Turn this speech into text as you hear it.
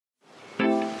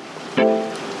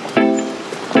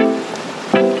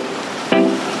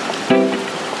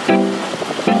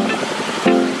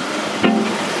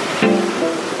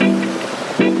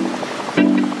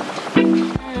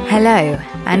Hello,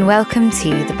 and welcome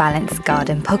to the Balanced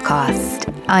Garden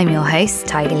podcast. I'm your host,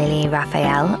 Tiger Lily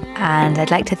Raphael, and I'd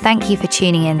like to thank you for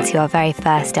tuning in to our very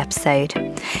first episode.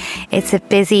 It's a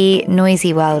busy,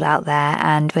 noisy world out there,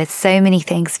 and with so many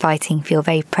things fighting for your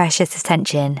very precious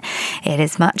attention, it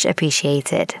is much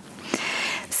appreciated.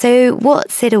 So,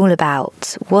 what's it all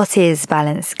about? What is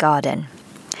Balanced Garden?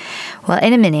 Well,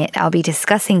 in a minute, I'll be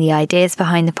discussing the ideas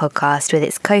behind the podcast with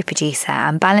its co-producer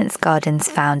and Balanced Garden's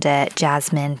founder,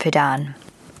 Jasmine Pradhan.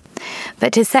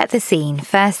 But to set the scene,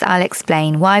 first I'll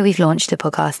explain why we've launched the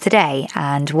podcast today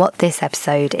and what this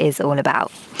episode is all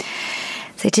about.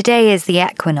 So today is the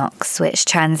equinox, which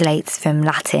translates from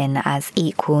Latin as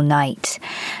equal night.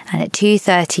 And at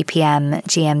 2:30 p.m.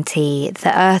 GMT,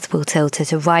 the Earth will tilt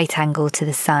at a right angle to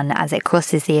the sun as it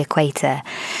crosses the equator.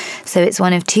 So it's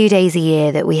one of 2 days a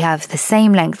year that we have the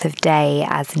same length of day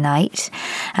as night,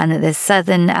 and that the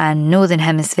southern and northern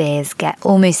hemispheres get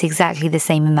almost exactly the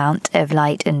same amount of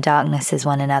light and darkness as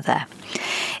one another.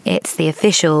 It's the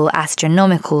official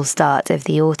astronomical start of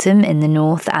the autumn in the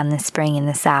north and the spring in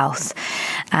the south.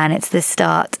 And it's the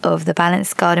start of the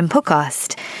Balanced Garden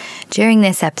podcast. During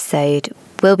this episode,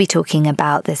 we'll be talking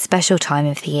about this special time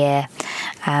of the year,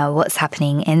 what's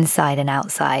happening inside and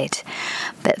outside.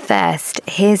 But first,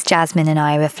 here's Jasmine and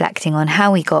I reflecting on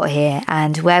how we got here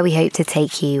and where we hope to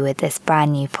take you with this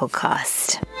brand new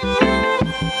podcast.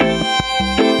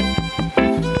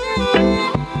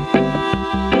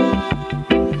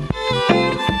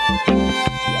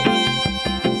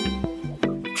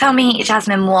 Tell me,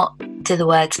 Jasmine, what do the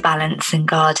words balance and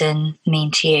garden mean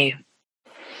to you?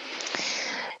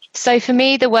 So for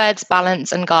me, the words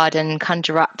balance and garden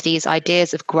conjure up these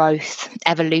ideas of growth,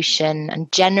 evolution,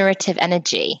 and generative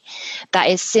energy that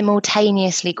is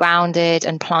simultaneously grounded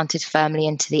and planted firmly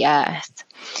into the earth.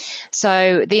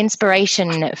 So the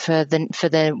inspiration for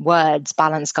the words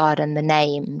Balanced Garden, the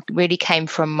name, really came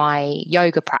from my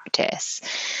yoga practice.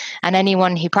 And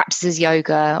anyone who practices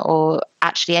yoga or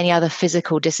actually any other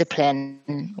physical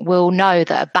discipline will know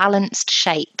that a balanced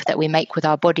shape that we make with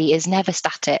our body is never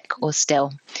static or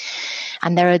still.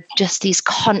 And there are just these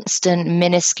constant,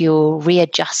 minuscule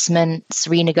readjustments,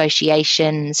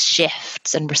 renegotiations,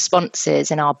 shifts, and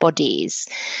responses in our bodies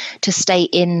to stay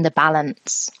in the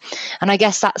balance. And I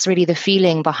guess that's really the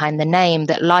feeling behind the name,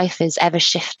 that life is ever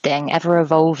shifting, ever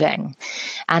evolving.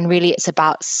 And really it's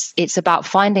about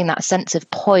finding that sense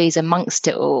of poise amongst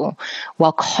it all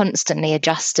while constantly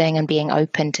adjusting and being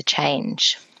open to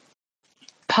change.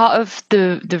 Part of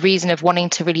the reason of wanting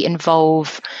to really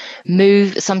involve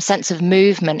some sense of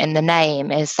movement in the name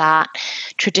is that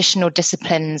traditional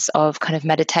disciplines of kind of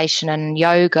meditation and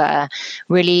yoga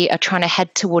really are trying to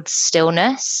head towards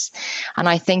stillness. And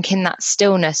I think in that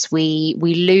stillness, we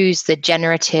lose the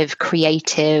generative,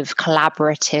 creative,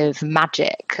 collaborative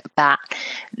magic that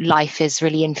life is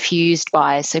really infused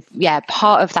by. So yeah,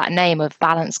 part of that name of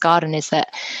Balanced Garden is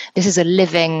that this is a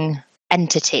living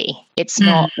entity. It's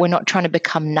not, we're not trying to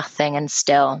become nothing and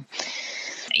still.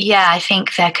 Yeah, I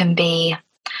think there can be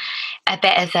a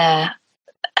bit of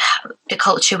the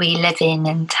culture we live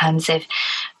in terms of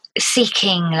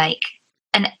seeking like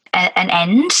an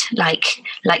end, like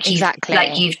exactly.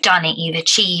 you've done it, you've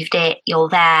achieved it, you're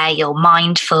there, you're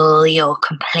mindful, you're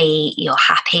complete, you're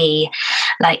happy.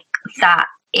 Like that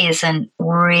isn't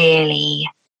really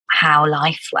how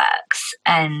life works.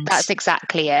 And that's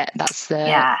exactly it. That's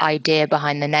the idea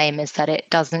behind the name, is that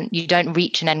you don't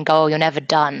reach an end goal, you're never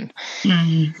done.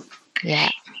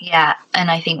 Yeah. And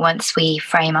I think once we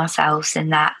frame ourselves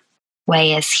in that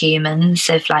way as humans,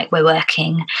 of like we're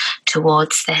working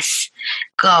towards this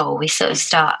goal, we sort of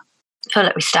feel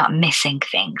like we start missing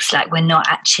things, like we're not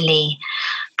actually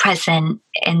present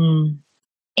in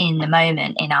the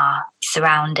moment, in our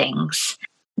surroundings,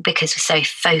 because we're so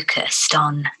focused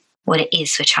on what it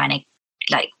is we're trying to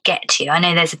like get to. I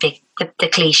know there's the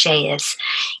cliche is,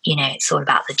 it's all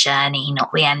about the journey,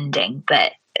 not the ending,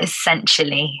 but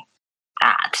essentially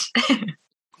that.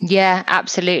 Yeah,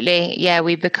 absolutely. Yeah,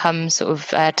 we become sort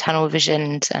of tunnel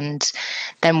visioned, and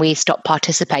then we stop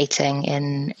participating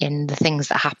in the things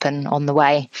that happen on the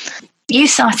way. You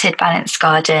started Balanced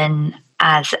Garden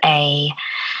as a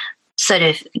sort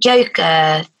of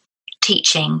yoga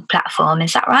teaching platform,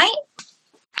 is that right?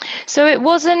 So it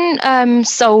wasn't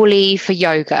solely for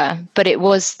yoga, but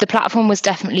the platform was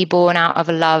definitely born out of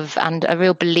a love and a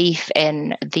real belief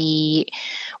in the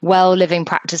living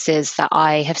practices that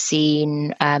I have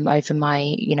seen over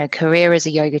my career as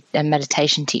a yoga and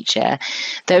meditation teacher,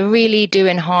 that really do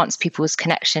enhance people's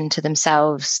connection to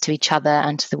themselves, to each other,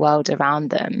 and to the world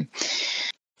around them.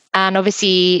 And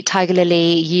obviously, Tiger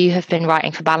Lily, you have been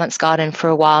writing for Balanced Garden for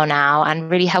a while now and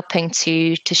really helping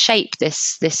to shape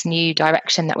this new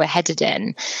direction that we're headed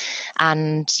in.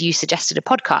 And you suggested a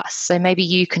podcast. So maybe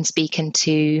you can speak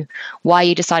into why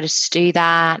you decided to do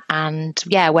that and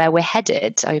where we're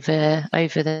headed over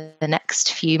the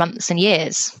next few months and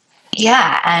years.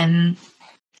 Yeah,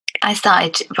 I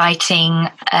started writing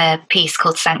a piece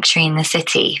called Sanctuary in the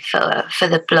City for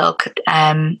the blog,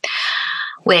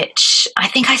 which I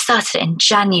think I started in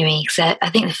January, because I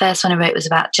think the first one I wrote was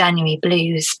about January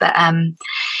blues, but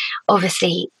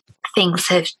obviously things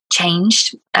have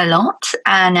changed a lot.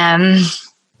 And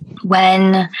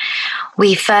when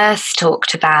we first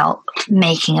talked about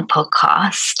making a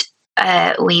podcast,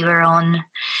 we were on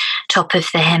top of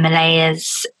the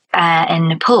Himalayas in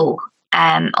Nepal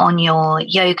on your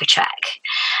yoga trek,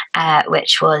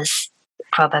 which was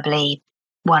probably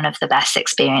one of the best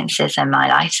experiences in my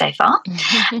life so far.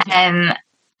 I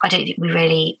don't think we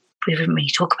didn't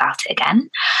really talk about it again.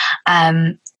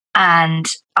 And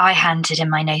I handed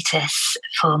in my notice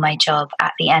for my job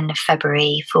at the end of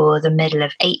February for the middle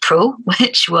of April,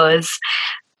 which was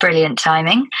brilliant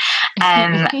timing.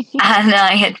 And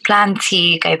I had planned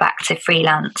to go back to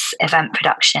freelance event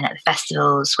production at the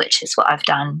festivals, which is what I've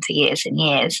done for years and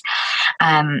years.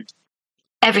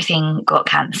 Everything got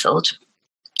cancelled,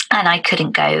 and I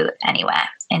couldn't go anywhere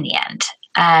in the end.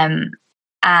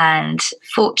 And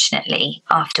fortunately,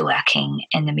 after working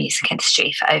in the music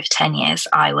industry for over 10 years,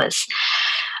 I was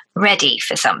ready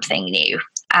for something new,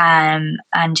 and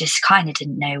just kind of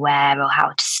didn't know where or how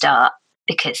to start,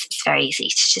 because it's very easy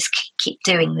to just keep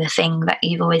doing the thing that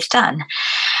you've always done,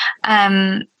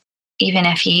 even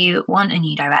if you want a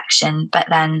new direction. But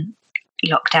then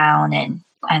lockdown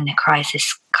and the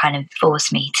crisis kind of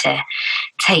forced me to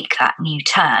take that new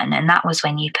turn. And that was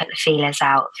when you put the feelers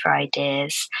out for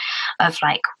ideas of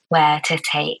like where to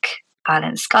take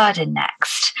Balanced Garden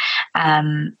next.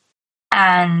 And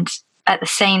at the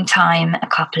same time, a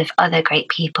couple of other great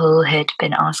people had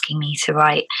been asking me to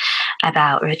write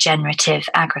about regenerative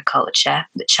agriculture,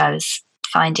 which I was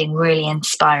finding really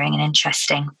inspiring and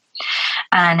interesting.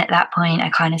 And at that point, I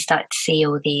kind of started to see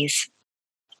all these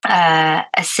a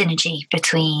synergy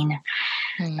between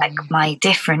like my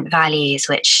different values,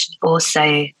 which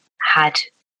also had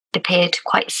appeared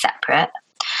quite separate,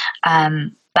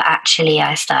 but actually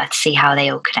I started to see how they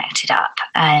all connected up.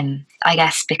 I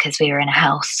guess because we were in a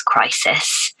health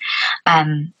crisis,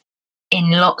 in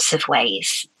lots of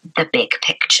ways the big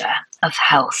picture of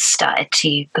health started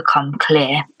to become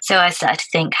clear. So I started to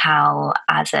think how,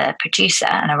 as a producer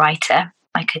and a writer,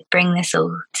 I could bring this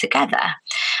all together.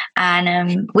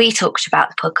 And we talked about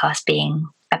the podcast being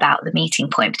about the meeting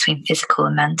point between physical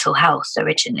and mental health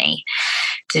originally,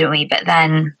 didn't we? But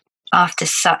then after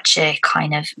such a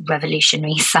kind of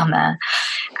revolutionary summer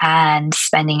and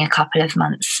spending a couple of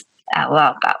months,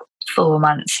 about 4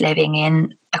 months living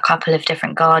in a couple of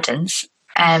different gardens,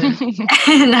 and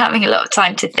having a lot of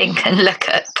time to think and look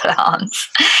at plants,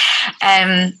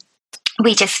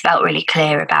 we just felt really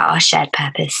clear about our shared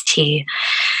purpose to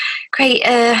create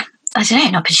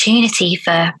an opportunity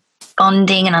for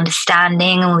bonding and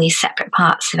understanding all these separate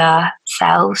parts of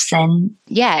ourselves. And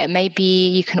maybe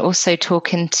you can also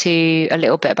talk into a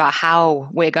little bit about how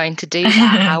we're going to do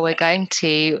that, how we're going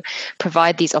to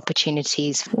provide these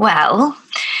opportunities. Well,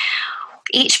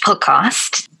 each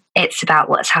podcast, it's about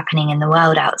what's happening in the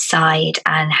world outside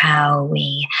and how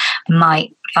we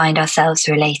might find ourselves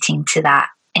relating to that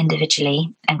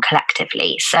individually and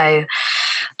collectively. So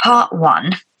part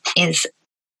 1 is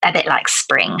a bit like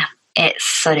spring. It's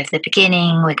sort of the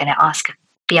beginning. We're going to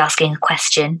be asking a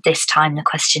question. This time the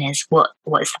question is, what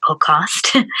is the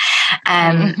podcast?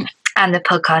 And the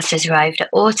podcast has arrived at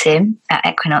autumn, at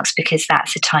equinox, because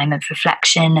that's a time of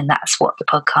reflection, and that's what the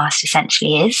podcast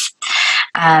essentially is.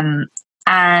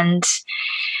 And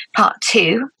part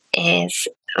 2 is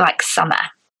like summer,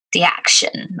 the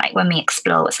action, like when we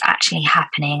explore what's actually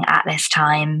happening at this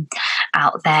time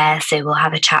out there. So we'll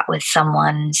have a chat with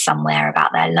someone somewhere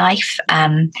about their life.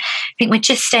 I think we're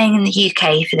just staying in the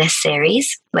UK for this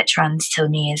series, which runs till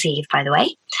New Year's Eve, by the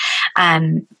way.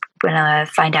 We'll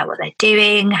find out what they're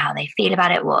doing, how they feel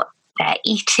about it, what they're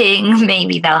eating.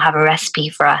 Maybe they'll have a recipe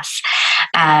for us,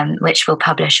 which we'll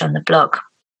publish on the blog.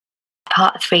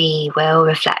 Part 3 will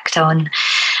reflect on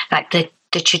like the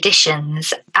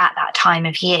traditions at that time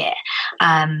of year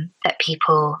that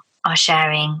people are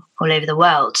sharing all over the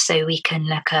world. So we can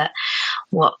look at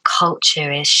what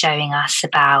culture is showing us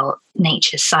about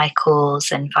nature's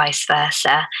cycles and vice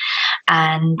versa.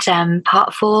 And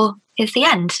part 4 is the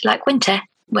end, like winter,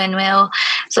 when we'll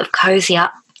sort of cozy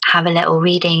up, have a little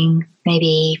reading,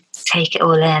 maybe take it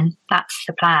all in. That's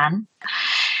the plan.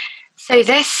 So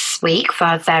this week, for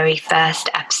our very first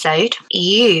episode,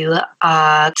 you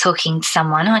are talking to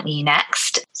someone, aren't you,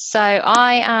 next? So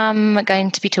I am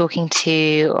going to be talking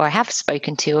to, or I have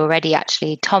spoken to already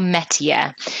actually, Tom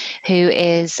Metier, who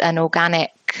is an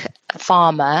organic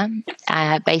farmer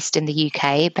based in the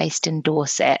UK, based in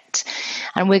Dorset.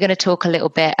 And we're going to talk a little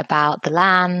bit about the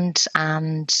land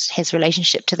and his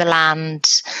relationship to the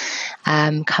land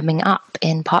coming up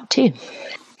in part 2.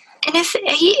 And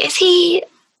is he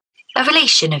a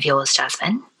relation of yours,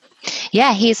 Jasmine?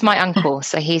 Yeah, he's my uncle.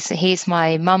 So he's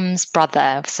my mum's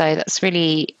brother. So that's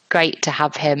really great to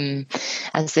have him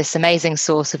as this amazing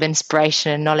source of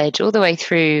inspiration and knowledge all the way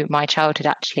through my childhood,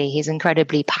 actually. He's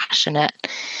incredibly passionate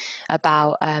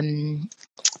about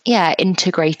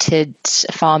integrated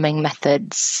farming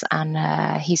methods, and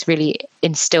he's really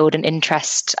instilled an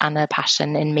interest and a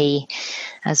passion in me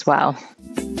as well.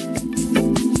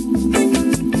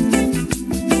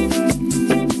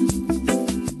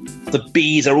 The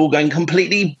bees are all going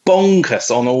completely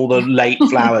bonkers on all the late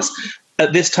flowers.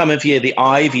 At this time of year, the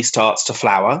ivy starts to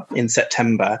flower in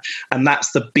September, and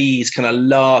that's the bees' kind of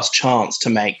last chance to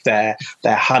make their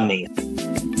honey.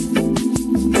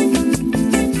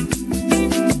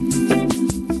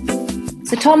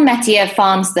 So Tom Metier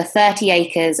farms the 30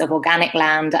 acres of organic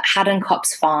land at Haddon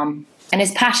Copse Farm and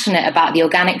is passionate about the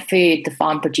organic food the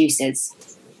farm produces.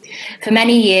 For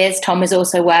many years, Tom has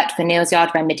also worked for Neal's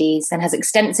Yard Remedies and has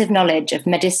extensive knowledge of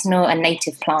medicinal and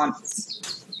native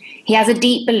plants. He has a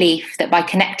deep belief that by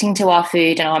connecting to our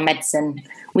food and our medicine,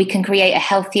 we can create a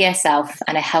healthier self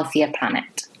and a healthier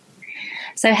planet.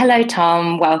 So hello,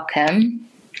 Tom. Welcome.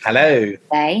 Hello.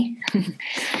 Hey.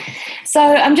 So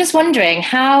I'm just wondering,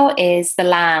 how is the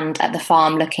land at the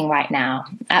farm looking right now?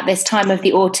 At this time of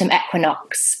the autumn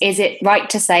equinox, is it right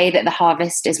to say that the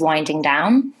harvest is winding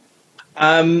down?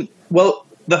 Well,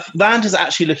 the land is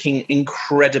actually looking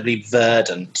incredibly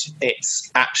verdant.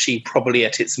 It's actually probably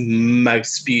at its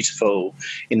most beautiful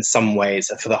in some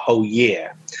ways for the whole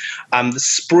year. The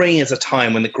spring is a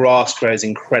time when the grass grows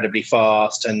incredibly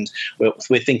fast and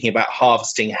we're thinking about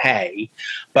harvesting hay.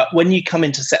 But when you come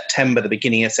into September, the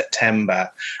beginning of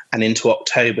September, and into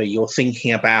October, you're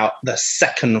thinking about the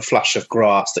second flush of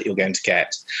grass that you're going to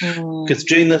get. Because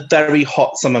during the very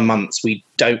hot summer months, we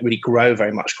don't really grow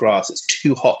very much grass. It's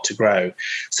too hot to grow.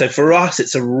 So for us,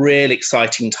 it's a really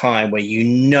exciting time where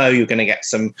you're going to get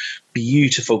some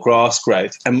beautiful grass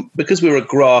growth. And because we're a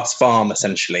grass farm,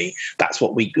 essentially, that's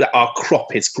what our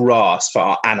crop is, grass for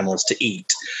our animals to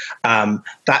eat.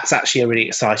 That's actually a really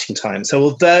exciting time. So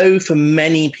although for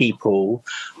many people,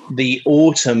 the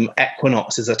autumn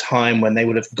equinox is a time when they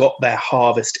would have got their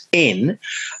harvest in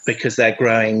because they're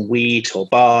growing wheat or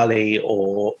barley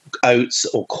or oats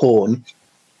or corn,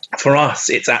 for us,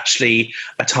 it's actually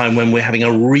a time when we're having a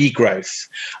regrowth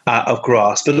of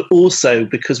grass, but also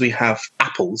because we have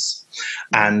apples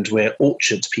and we're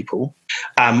orchards people,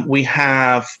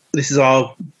 this is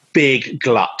our big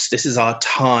glut. This is our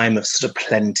time of sort of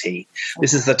plenty.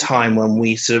 This is the time when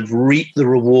we sort of reap the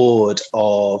reward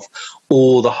of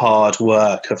all the hard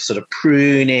work of sort of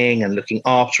pruning and looking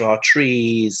after our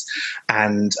trees,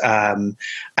 and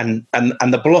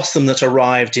the blossom that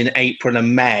arrived in April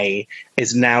and May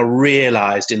is now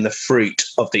realised in the fruit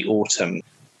of the autumn.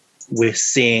 We're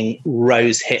seeing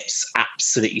rose hips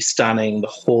absolutely stunning. The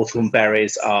hawthorn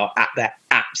berries are at their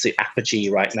absolute apogee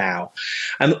right now.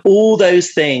 And all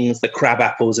those things, the crab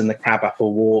apples in the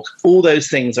crabapple walk, all those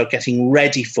things are getting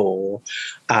ready for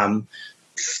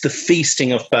the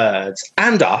feasting of birds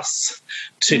and us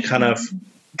to kind of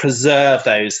preserve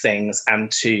those things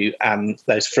and to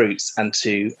those fruits and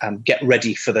to get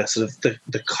ready for the sort of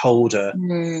the colder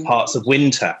parts of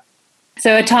winter.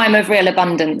 So a time of real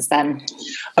abundance then?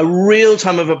 A real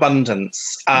time of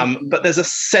abundance. But there's a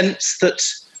sense that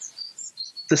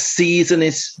the season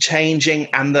is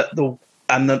changing and that the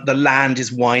land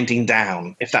is winding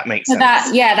down, if that makes sense.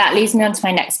 That leads me on to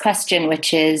my next question,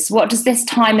 which is, what does this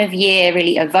time of year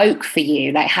really evoke for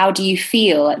you? Like, how do you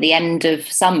feel at the end of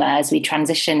summer as we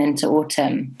transition into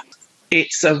autumn?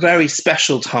 It's a very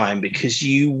special time because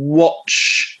you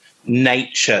watch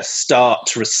nature start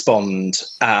to respond,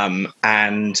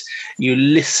 and you're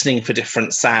listening for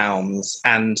different sounds,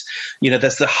 and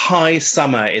there's the high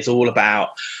summer is all about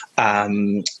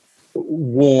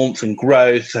warmth and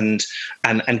growth and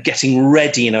getting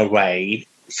ready in a way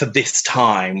for this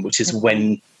time, which is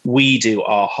when we do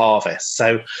our harvest.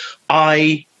 So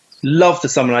I love the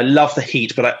summer, I love the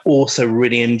heat, but I also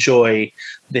really enjoy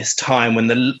this time when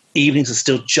the evenings are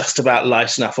still just about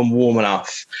light enough and warm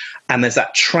enough. And there's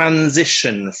that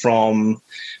transition from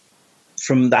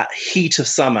from that heat of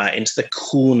summer into the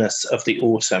coolness of the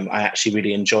autumn, I actually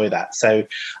really enjoy that. So,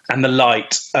 and the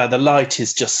light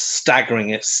is just staggering.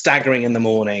 It's staggering in the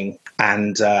morning,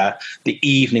 and the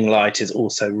evening light is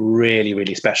also really,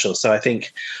 really special. So I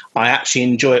think I actually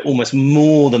enjoy it almost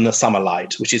more than the summer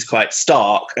light, which is quite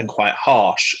stark and quite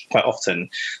harsh quite often.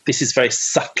 This is very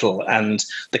subtle, and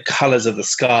the colours of the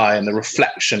sky and the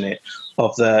reflection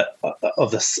of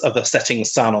the setting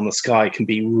sun on the sky can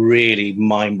be really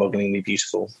mind-bogglingly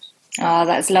beautiful. Oh,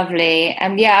 that's lovely.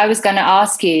 Yeah, I was going to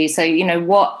ask you, so,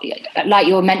 what, like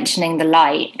you were mentioning the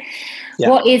light,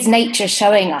 what is nature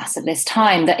showing us at this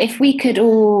time that if we could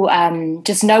all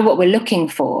just know what we're looking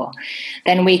for,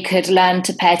 then we could learn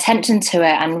to pay attention to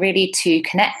it and really to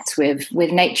connect with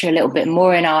nature a little bit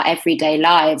more in our everyday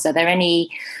lives? Are there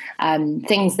any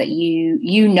things that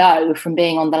you know from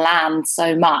being on the land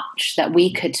so much that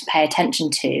we could pay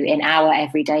attention to in our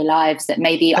everyday lives that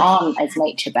maybe aren't as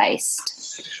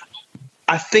nature-based?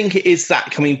 I think it is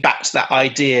that coming back to that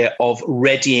idea of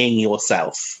readying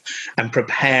yourself and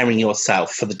preparing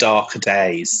yourself for the darker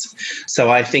days.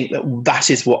 So I think that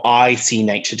is what I see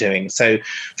nature doing. So,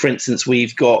 for instance,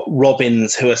 we've got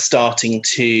robins who are starting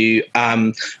to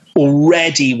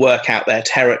already work out their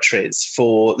territories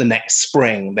for the next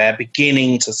spring. They're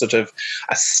beginning to sort of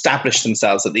establish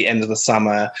themselves at the end of the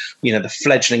summer. The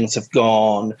fledglings have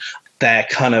gone. They're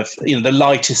kind of, the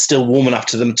light is still warm enough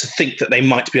to them to think that they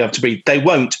might be able to breed. They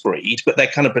won't breed, but they're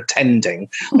kind of pretending.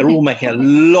 They're all making a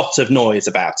lot of noise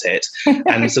about it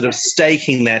and sort of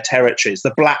staking their territories.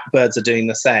 The blackbirds are doing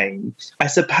the same. I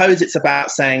suppose it's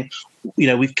about saying,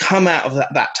 we've come out of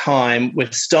that time.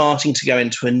 We're starting to go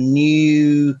into a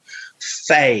new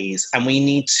phase, and we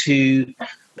need to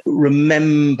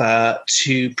remember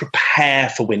to prepare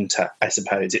for winter, I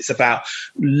suppose. It's about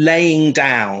laying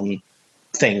down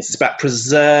things. It's about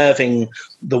preserving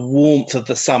the warmth of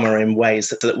the summer in ways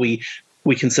that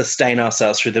we can sustain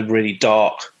ourselves through the really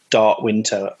dark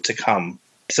winter to come.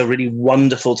 It's a really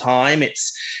wonderful time.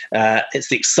 It's the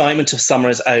excitement of summer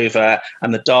is over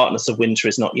and the darkness of winter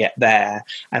is not yet there,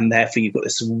 and therefore you've got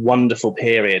this wonderful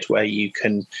period where you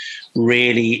can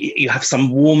you have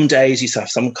some warm days, you have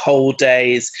some cold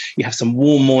days, you have some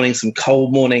warm mornings, some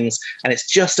cold mornings, and it's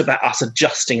just about us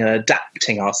adjusting and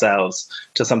adapting ourselves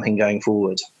to something going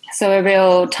forward. So a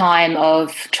real time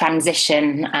of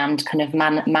transition and kind of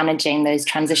managing those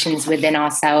transitions within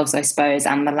ourselves, I suppose,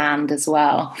 and the land as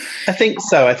well. I think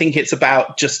so. I think it's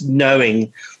about just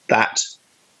knowing that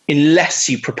unless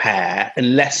you prepare,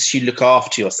 unless you look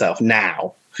after yourself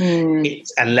now,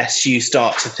 unless you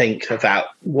start to think about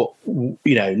what,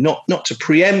 not to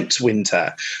preempt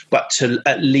winter, but to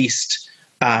at least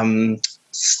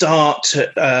start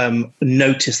to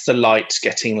notice the light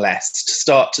getting less, to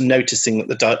start to noticing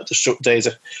that the short days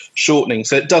are shortening,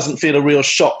 so it doesn't feel a real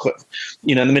shock,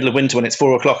 in the middle of winter when it's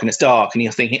 4 o'clock and it's dark and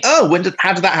you're thinking, how did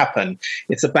that happen?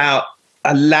 It's about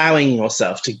allowing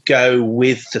yourself to go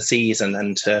with the season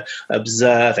and to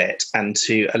observe it and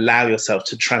to allow yourself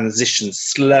to transition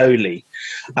slowly.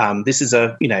 This is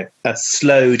a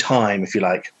slow time, if you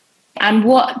like. And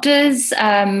what does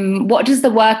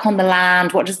the work on the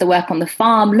land, what does the work on the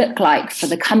farm look like for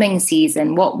the coming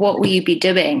season? What will you be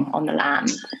doing on the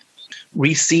land?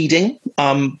 Reseeding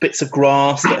bits of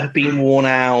grass that have been worn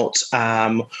out.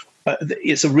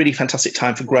 It's a really fantastic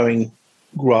time for growing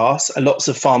grass. Lots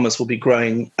of farmers will be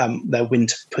growing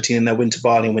putting in their winter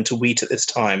barley and winter wheat at this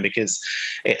time, because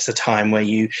it's a time where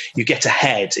you get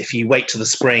ahead. If you wait till the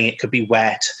spring, it could be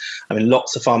wet. I mean,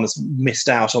 lots of farmers missed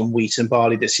out on wheat and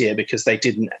barley this year because they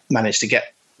didn't manage to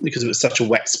get, because it was such a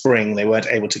wet spring, they weren't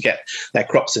able to get their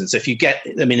crops in. So if you get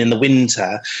them in the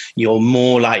winter, you're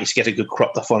more likely to get a good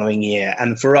crop the following year.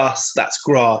 And for us, that's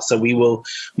grass. So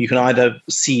you can either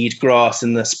seed grass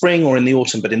in the spring or in the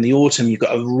autumn, but in the autumn, you've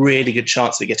got a really good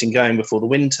chance of getting going before the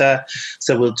winter.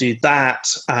 So we'll do that.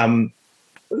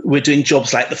 We're doing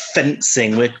jobs like the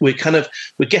fencing. We're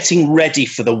getting ready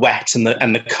for the wet and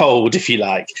the cold, if you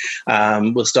like.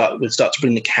 We'll start to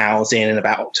bring the cows in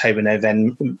about October,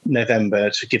 November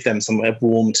to give them somewhere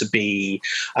warm to be.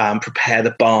 Prepare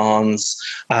the barns.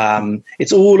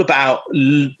 It's all about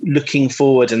looking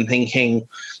forward and thinking,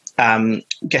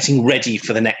 getting ready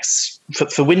for the next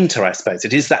for winter. I suppose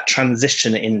it is that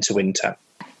transition into winter.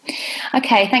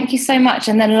 Okay, thank you so much.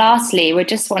 And then lastly, we're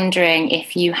just wondering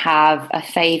if you have a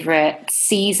favourite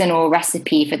season or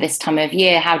recipe for this time of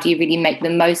year. How do you really make the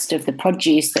most of the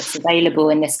produce that's available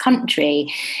in this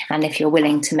country? And if you're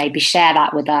willing to maybe share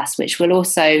that with us, which we'll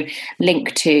also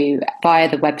link to via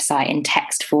the website in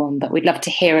text form. But we'd love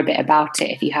to hear a bit about it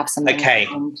if you have something. Okay,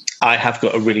 I have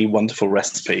got a really wonderful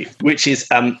recipe, which is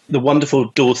the wonderful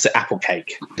Dorset apple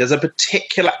cake. There's a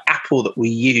particular apple that we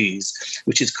use,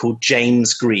 which is called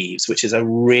James Greaves, which is a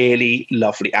really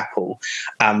lovely apple.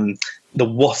 The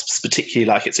wasps particularly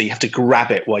like it, so you have to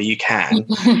grab it while you can.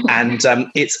 And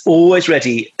it's always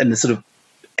ready in the sort of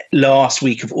last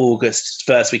week of August,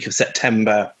 first week of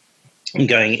September, and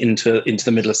going into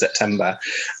the middle of September.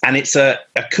 And it's a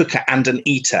cooker and an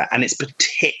eater, and it's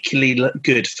particularly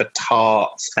good for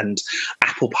tarts and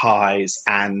apple pies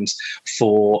and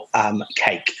for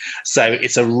cake. So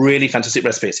it's a really fantastic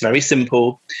recipe. It's very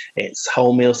simple. It's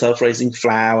wholemeal self-raising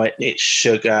flour, it's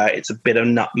sugar, it's a bit of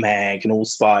nutmeg and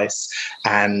allspice,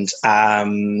 and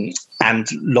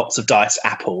lots of diced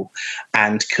apple,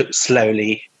 and cooked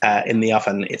slowly in the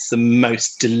oven. It's the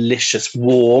most delicious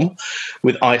warm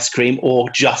with ice cream, or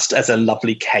just as a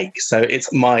lovely cake. So it's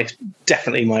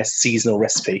definitely my seasonal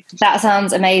recipe. That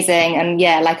sounds amazing. And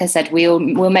yeah, like I said, we'll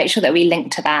make sure that we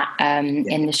link to that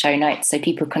in the show notes so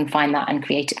people can find that and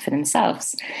create it for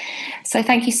themselves. So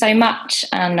thank you so much.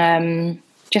 And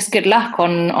just good luck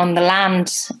on the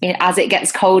land as it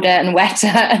gets colder and wetter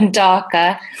and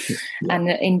darker, and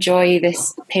enjoy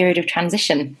this period of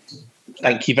transition.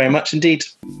 Thank you very much indeed.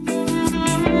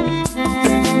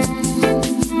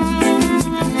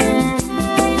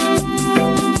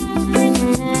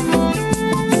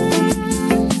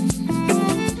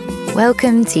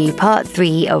 Welcome to part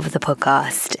 3 of the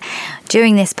podcast.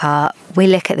 During this part, we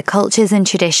look at the cultures and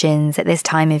traditions at this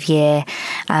time of year,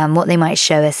 what they might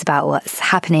show us about what's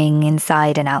happening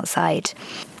inside and outside.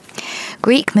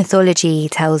 Greek mythology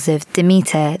tells of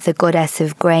Demeter, the goddess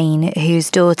of grain, whose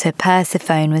daughter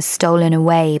Persephone was stolen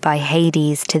away by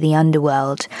Hades to the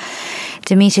underworld.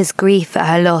 Demeter's grief at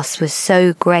her loss was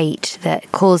so great that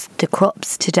it caused the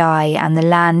crops to die and the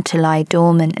land to lie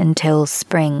dormant until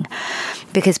spring,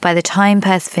 because by the time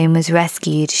Persephone was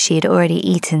rescued, she had already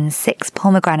eaten 6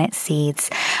 pomegranate seeds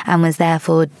and was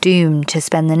therefore doomed to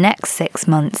spend the next 6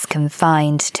 months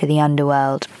confined to the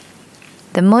underworld.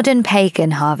 The modern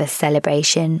pagan harvest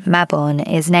celebration, Mabon,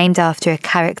 is named after a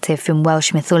character from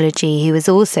Welsh mythology who was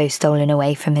also stolen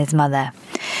away from his mother.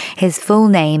 His full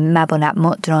name, Mabon ap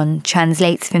Modron,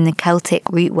 translates from the Celtic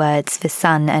root words for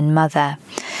son and mother.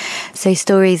 So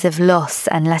stories of loss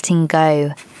and letting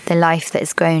go, the life that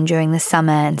is grown during the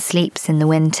summer and sleeps in the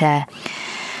winter.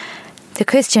 The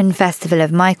Christian festival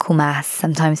of Michaelmas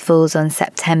sometimes falls on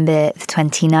September the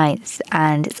 29th,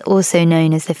 and it's also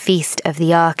known as the Feast of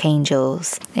the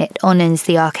Archangels. It honours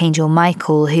the Archangel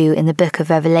Michael, who in the Book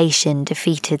of Revelation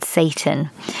defeated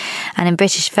Satan. And in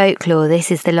British folklore,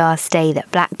 this is the last day that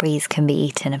blackberries can be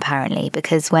eaten, apparently,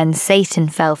 because when Satan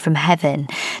fell from heaven,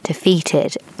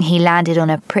 defeated, he landed on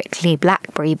a prickly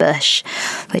blackberry bush,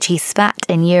 which he spat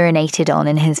and urinated on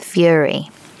in his fury.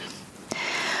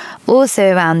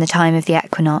 Also around the time of the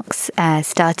equinox,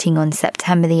 starting on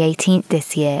September the 18th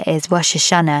this year, is Rosh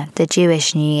Hashanah, the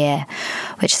Jewish New Year,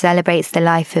 which celebrates the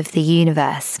life of the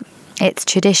universe. It's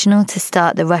traditional to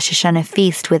start the Rosh Hashanah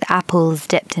feast with apples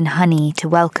dipped in honey to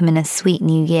welcome in a sweet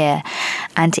new year,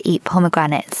 and to eat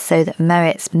pomegranates so that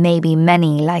merits may be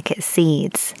many like its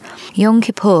seeds. Yom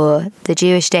Kippur, the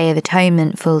Jewish Day of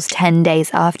Atonement, falls 10 days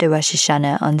after Rosh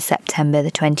Hashanah on September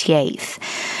the 28th.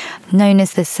 Known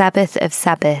as the Sabbath of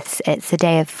Sabbaths, it's a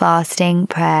day of fasting,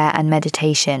 prayer and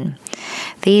meditation.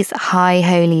 These high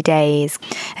holy days,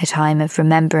 a time of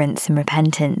remembrance and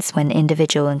repentance when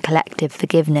individual and collective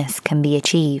forgiveness can be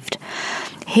achieved.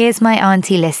 Here's my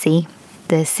Auntie Lissy,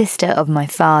 the sister of my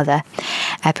father,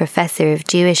 a professor of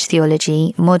Jewish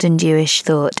theology, modern Jewish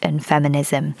thought and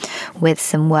feminism, with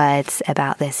some words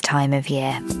about this time of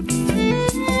year.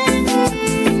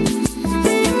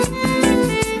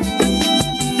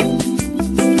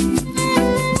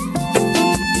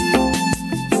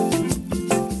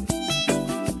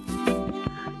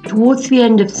 Towards the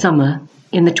end of summer,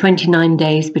 in the 29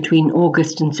 days between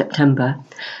August and September,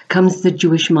 comes the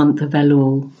Jewish month of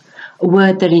Elul, a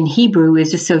word that in Hebrew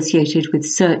is associated with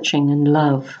searching and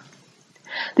love.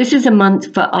 This is a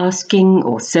month for asking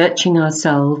or searching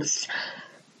ourselves,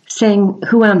 saying,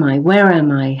 who am I? Where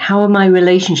am I? How are my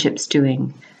relationships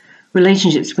doing?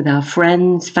 Relationships with our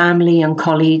friends, family and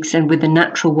colleagues, and with the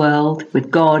natural world, with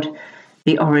God,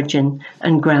 the origin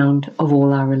and ground of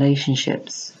all our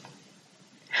relationships.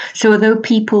 So although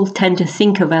people tend to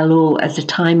think of Elul as a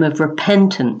time of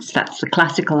repentance, that's the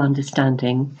classical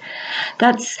understanding,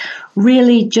 that's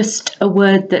really just a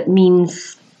word that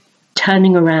means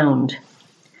turning around,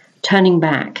 turning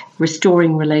back,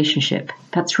 restoring relationship.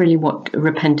 That's really what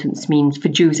repentance means for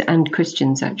Jews and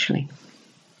Christians, actually.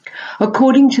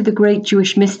 According to the great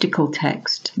Jewish mystical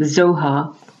text, the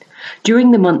Zohar,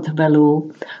 during the month of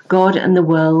Elul, God and the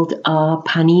world are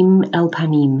panim el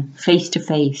panim, face to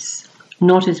face,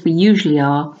 not as we usually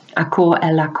are, akor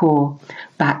el akor,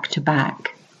 back to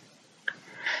back.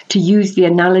 To use the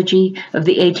analogy of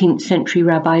the 18th century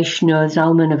Rabbi Shneur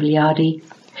Zalman of Liadi,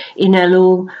 in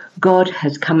Elul, God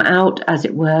has come out, as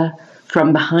it were,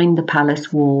 from behind the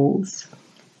palace walls.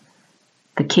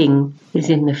 The king is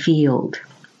in the field.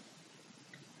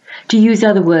 To use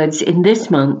other words, in this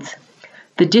month,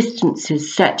 the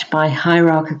distances set by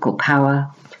hierarchical power,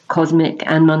 cosmic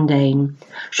and mundane,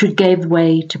 should give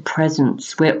way to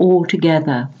presence. We're all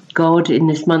together. God in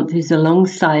this month is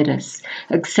alongside us,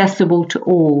 accessible to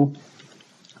all,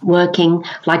 working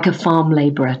like a farm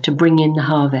labourer to bring in the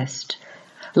harvest,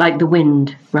 like the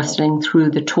wind rustling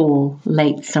through the tall,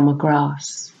 late summer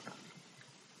grass.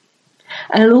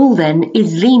 Elul, then,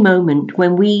 is the moment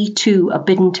when we too are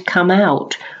bidden to come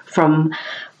out from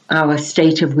our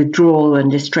state of withdrawal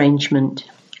and estrangement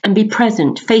and be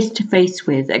present, face to face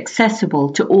with, accessible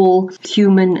to all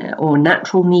human or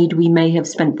natural need we may have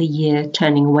spent the year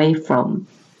turning away from.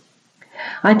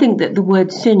 I think that the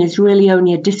word sin is really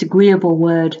only a disagreeable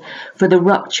word for the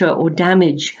rupture or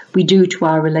damage we do to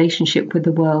our relationship with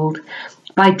the world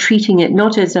by treating it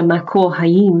not as a makor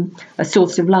hayim, a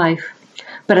source of life,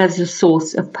 but as a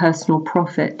source of personal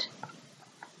profit.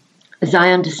 As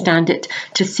I understand it,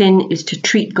 to sin is to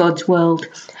treat God's world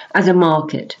as a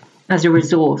market, as a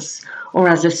resource, or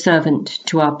as a servant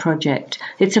to our project.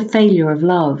 It's a failure of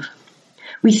love.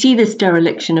 We see this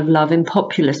dereliction of love in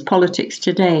populist politics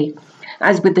today,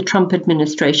 as with the Trump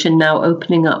administration now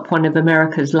opening up one of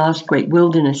America's last great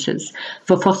wildernesses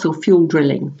for fossil fuel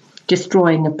drilling,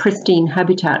 destroying a pristine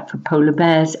habitat for polar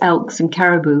bears, elks and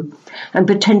caribou, and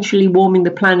potentially warming the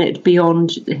planet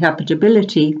beyond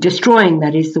habitability, destroying,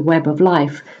 that is, the web of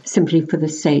life, simply for the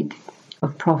sake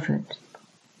of profit.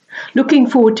 Looking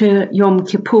forward to Yom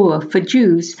Kippur, for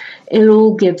Jews,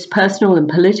 Elul gives personal and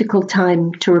political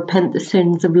time to repent the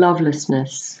sins of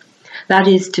lovelessness. That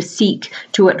is, to seek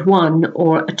to at one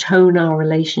or atone our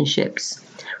relationships,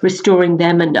 restoring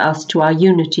them and us to our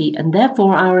unity and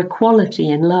therefore our equality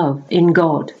in love in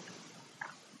God.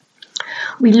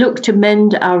 We look to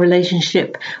mend our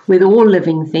relationship with all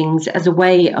living things as a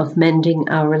way of mending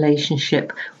our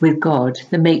relationship with God,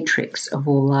 the matrix of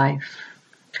all life.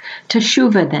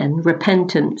 Teshuvah, then,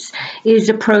 repentance, is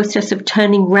a process of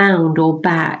turning round or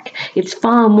back. It's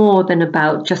far more than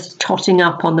about just totting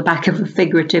up on the back of a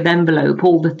figurative envelope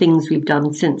all the things we've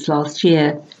done since last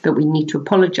year that we need to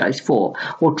apologize for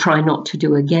or try not to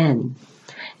do again.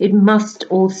 It must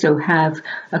also have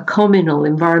a communal,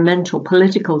 environmental,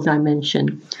 political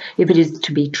dimension if it is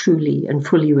to be truly and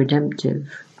fully redemptive.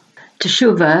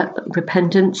 Teshuvah,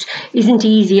 repentance, isn't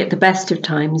easy at the best of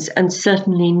times and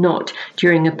certainly not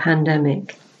during a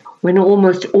pandemic, when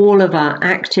almost all of our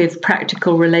active,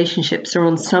 practical relationships are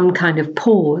on some kind of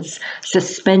pause,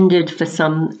 suspended for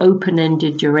some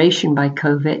open-ended duration by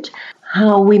COVID.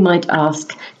 How, we might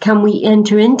ask, can we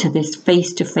enter into this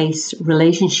face-to-face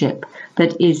relationship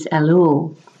that is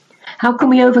Elul? How can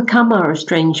we overcome our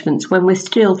estrangements when we're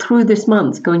still, through this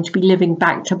month, going to be living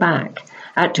back-to-back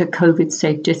at a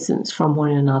COVID-safe distance from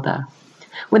one another?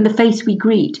 When the face we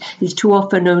greet is too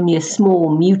often only a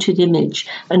small, muted image,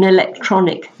 an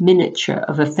electronic miniature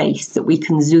of a face that we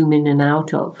can zoom in and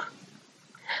out of.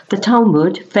 The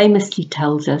Talmud famously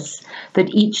tells us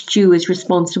that each Jew is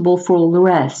responsible for all the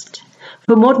rest.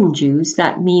 For modern Jews,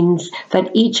 that means that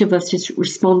each of us is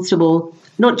responsible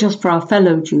not just for our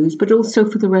fellow Jews, but also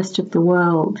for the rest of the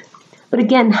world. But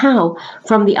again, how,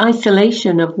 from the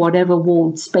isolation of whatever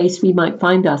walled space we might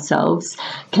find ourselves,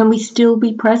 can we still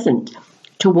be present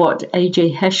to what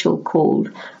A.J. Heschel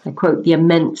called, I quote, the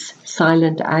immense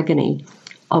silent agony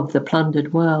of the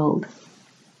plundered world?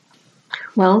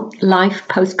 Well, life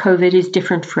post-COVID is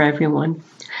different for everyone.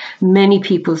 Many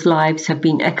people's lives have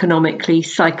been economically,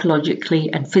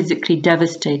 psychologically, and physically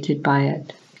devastated by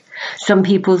it. Some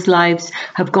people's lives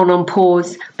have gone on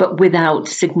pause, but without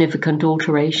significant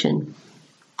alteration.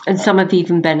 And some have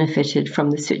even benefited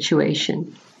from the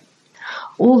situation.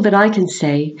 All that I can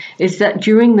say is that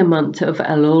during the month of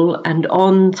Elul and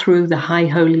on through the high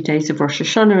holy days of Rosh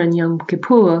Hashanah and Yom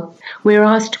Kippur, we're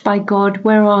asked by God,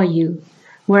 where are you?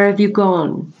 Where have you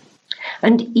gone?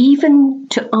 And even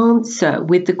to answer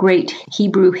with the great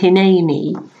Hebrew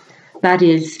Hineni, that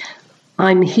is,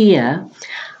 I'm here,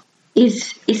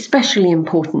 is especially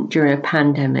important during a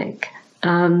pandemic.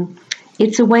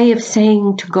 It's a way of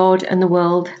saying to God and the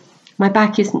world, my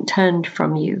back isn't turned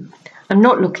from you. I'm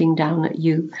not looking down at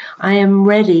you. I am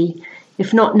ready,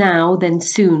 if not now, then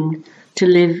soon, to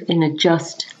live in a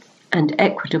just and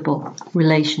equitable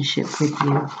relationship with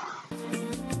you.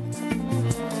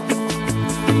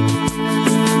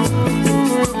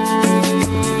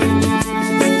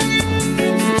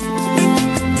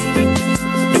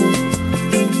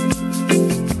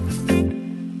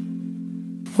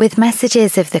 With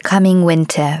messages of the coming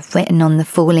winter written on the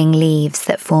falling leaves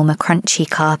that form a crunchy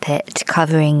carpet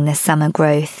covering the summer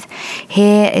growth,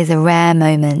 here is a rare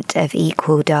moment of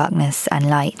equal darkness and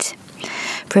light.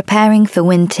 Preparing for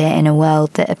winter in a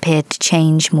world that appeared to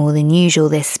change more than usual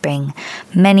this spring,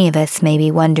 many of us may be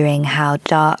wondering how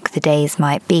dark the days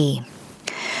might be.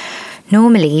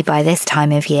 Normally, by this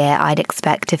time of year, I'd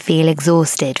expect to feel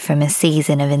exhausted from a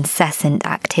season of incessant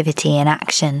activity and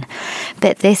action,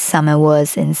 but this summer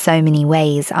was, in so many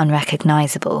ways,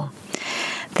 unrecognisable.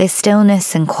 The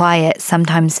stillness and quiet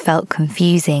sometimes felt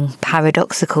confusing,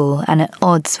 paradoxical, and at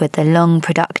odds with the long,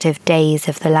 productive days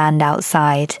of the land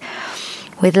outside.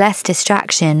 With less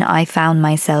distraction, I found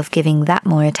myself giving that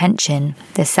more attention,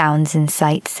 the sounds and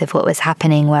sights of what was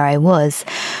happening where I was,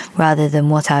 rather than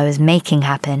what I was making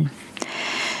happen.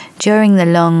 During the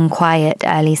long, quiet,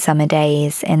 early summer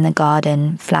days in the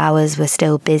garden, flowers were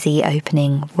still busy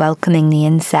opening, welcoming the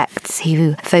insects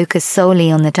who, focused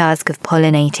solely on the task of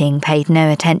pollinating, paid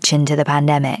no attention to the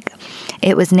pandemic.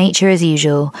 It was nature as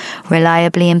usual,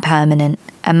 reliably impermanent,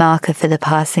 a marker for the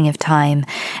passing of time,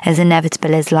 as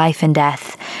inevitable as life and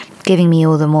death, giving me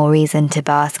all the more reason to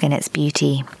bask in its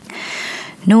beauty.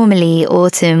 Normally,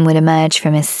 autumn would emerge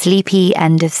from a sleepy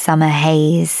end-of-summer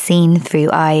haze seen through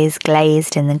eyes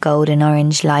glazed in the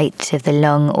golden-orange light of the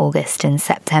long August and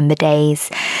September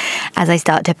days, as I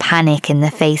start to panic in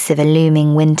the face of a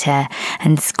looming winter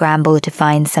and scramble to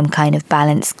find some kind of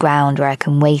balanced ground where I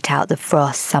can wait out the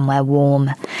frost somewhere warm.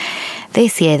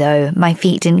 This year, though, my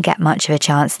feet didn't get much of a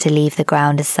chance to leave the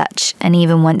ground as such, and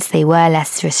even once they were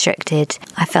less restricted,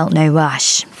 I felt no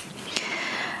rush.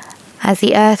 As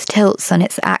the earth tilts on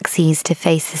its axes to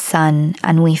face the sun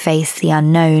and we face the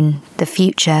unknown, the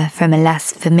future, from a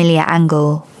less familiar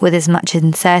angle, with as much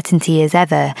uncertainty as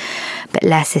ever, but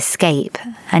less escape,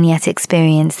 and yet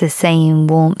experience the same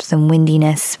warmth and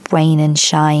windiness, rain and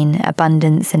shine,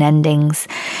 abundance and endings,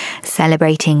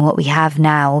 celebrating what we have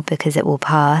now because it will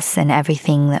pass and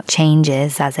everything that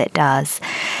changes as it does.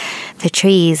 The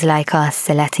trees, like us,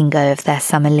 are letting go of their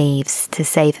summer leaves to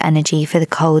save energy for the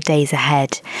cold days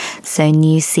ahead, so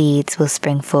new seeds will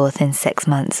spring forth in 6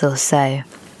 months or so.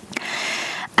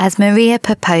 As Maria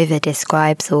Popova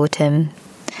describes autumn,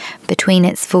 between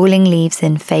its falling leaves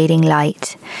and fading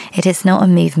light, it is not a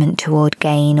movement toward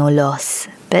gain or loss,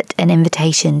 but an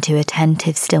invitation to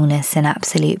attentive stillness and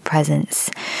absolute presence,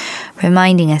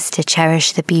 reminding us to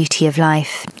cherish the beauty of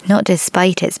life, not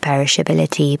despite its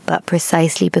perishability, but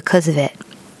precisely because of it,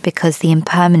 because the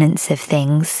impermanence of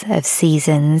things, of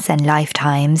seasons and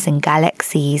lifetimes and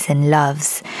galaxies and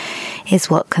loves, is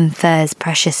what confers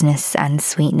preciousness and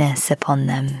sweetness upon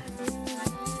them.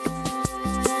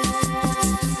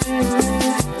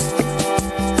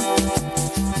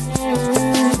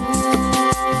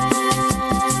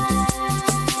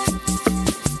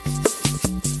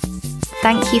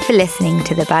 Thank you for listening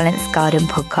to the Balanced Garden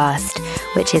podcast,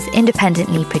 which is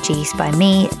independently produced by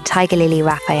me, Tiger Lily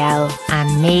Raphael,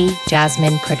 And me,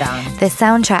 Jasmine Pradhan. The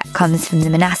soundtrack comes from the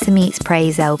Manasseh Meets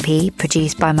Praise LP,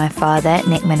 produced by my father,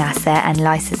 Nick Manasseh, and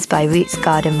licensed by Roots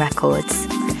Garden Records.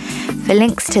 For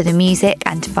links to the music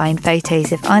and to find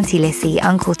photos of Auntie Lissy,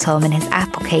 Uncle Tom and his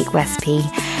apple cake recipe,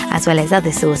 as well as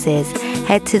other sources,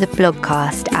 head to the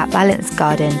blogcast at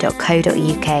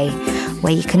balancedgarden.co.uk,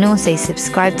 where you can also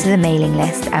subscribe to the mailing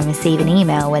list and receive an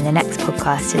email when the next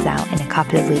podcast is out in a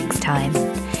couple of weeks' time.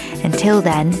 Until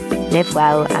then, live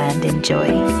well and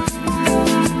enjoy.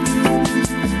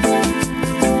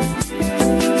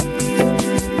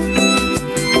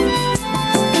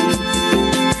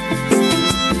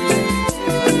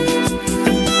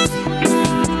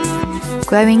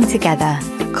 Growing together,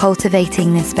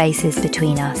 cultivating the spaces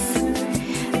between us.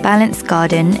 Balanced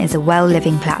Garden is a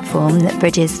well-living platform that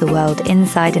bridges the world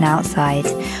inside and outside.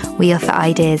 We offer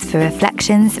ideas for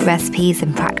reflections, recipes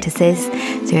and practices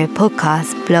through a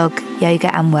podcast, blog,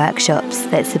 yoga and workshops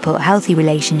that support healthy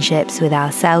relationships with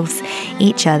ourselves,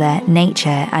 each other,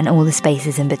 nature and all the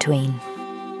spaces in between.